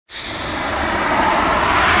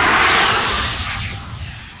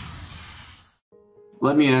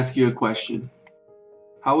Let me ask you a question.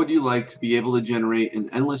 How would you like to be able to generate an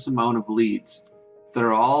endless amount of leads that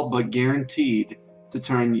are all but guaranteed to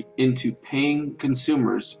turn into paying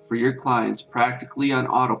consumers for your clients practically on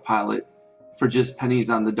autopilot for just pennies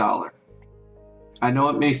on the dollar? I know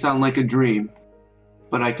it may sound like a dream,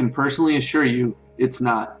 but I can personally assure you it's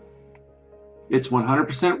not. It's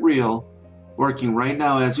 100% real, working right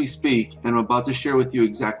now as we speak, and I'm about to share with you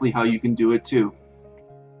exactly how you can do it too.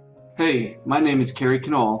 Hey, my name is Kerry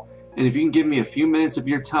Knoll, and if you can give me a few minutes of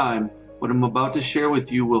your time, what I'm about to share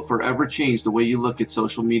with you will forever change the way you look at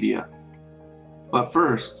social media. But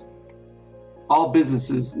first, all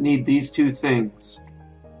businesses need these two things.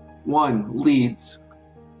 1. Leads.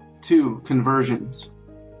 2. Conversions.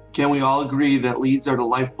 Can we all agree that leads are the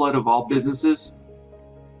lifeblood of all businesses?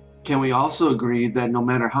 Can we also agree that no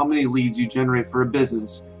matter how many leads you generate for a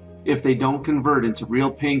business, if they don't convert into real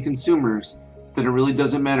paying consumers, then it really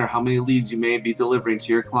doesn't matter how many leads you may be delivering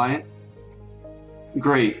to your client?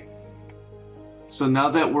 Great. So now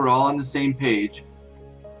that we're all on the same page,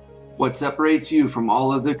 what separates you from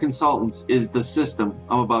all other consultants is the system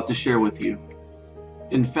I'm about to share with you.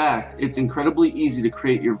 In fact, it's incredibly easy to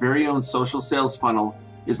create your very own social sales funnel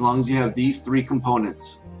as long as you have these three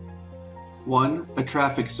components. 1. A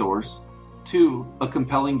traffic source. 2. A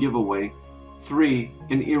compelling giveaway. 3.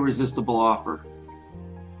 An irresistible offer.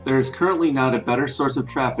 There is currently not a better source of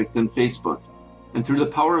traffic than Facebook, and through the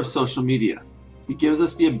power of social media, it gives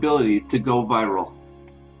us the ability to go viral.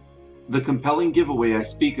 The compelling giveaway I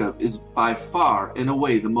speak of is by far and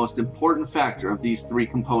away the most important factor of these three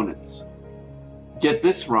components. Get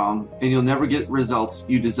this wrong, and you'll never get results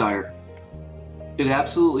you desire. It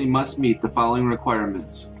absolutely must meet the following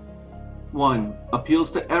requirements. 1. Appeals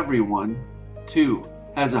to everyone. 2.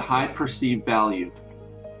 Has a high perceived value.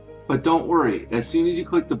 But don't worry, as soon as you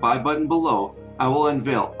click the buy button below, I will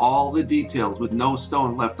unveil all the details with no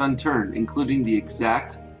stone left unturned, including the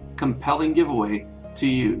exact, compelling giveaway to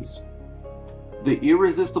use. The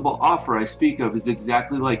irresistible offer I speak of is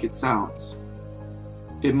exactly like it sounds.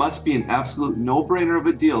 It must be an absolute no-brainer of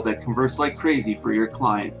a deal that converts like crazy for your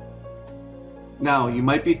client. Now, you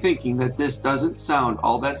might be thinking that this doesn't sound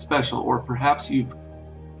all that special, or perhaps you've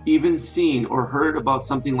even seen or heard about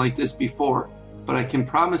something like this before, but I can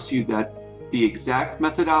promise you that the exact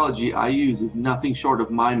methodology I use is nothing short of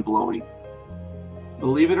mind-blowing.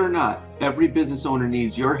 Believe it or not, every business owner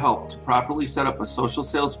needs your help to properly set up a social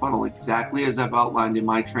sales funnel exactly as I've outlined in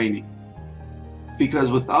my training. Because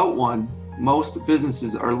without one, most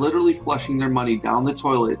businesses are literally flushing their money down the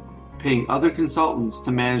toilet, paying other consultants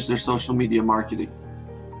to manage their social media marketing.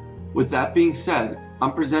 With that being said,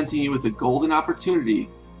 I'm presenting you with a golden opportunity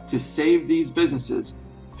to save these businesses,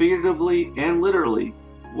 figuratively and literally,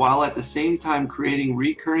 while at the same time creating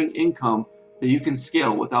recurring income that you can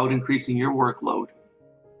scale without increasing your workload.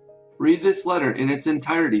 Read this letter in its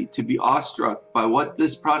entirety to be awestruck by what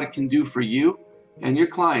this product can do for you and your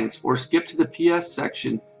clients, or skip to the PS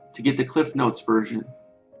section to get the Cliff Notes version.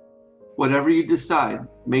 Whatever you decide,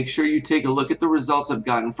 make sure you take a look at the results I've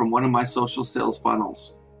gotten from one of my social sales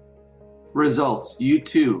funnels. Results you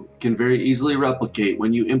too can very easily replicate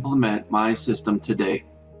when you implement my system today.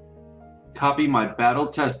 Copy my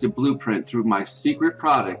battle-tested blueprint through my secret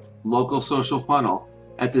product, Local Social Funnel,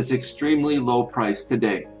 at this extremely low price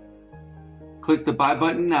today. Click the buy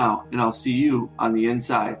button now, and I'll see you on the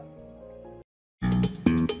inside.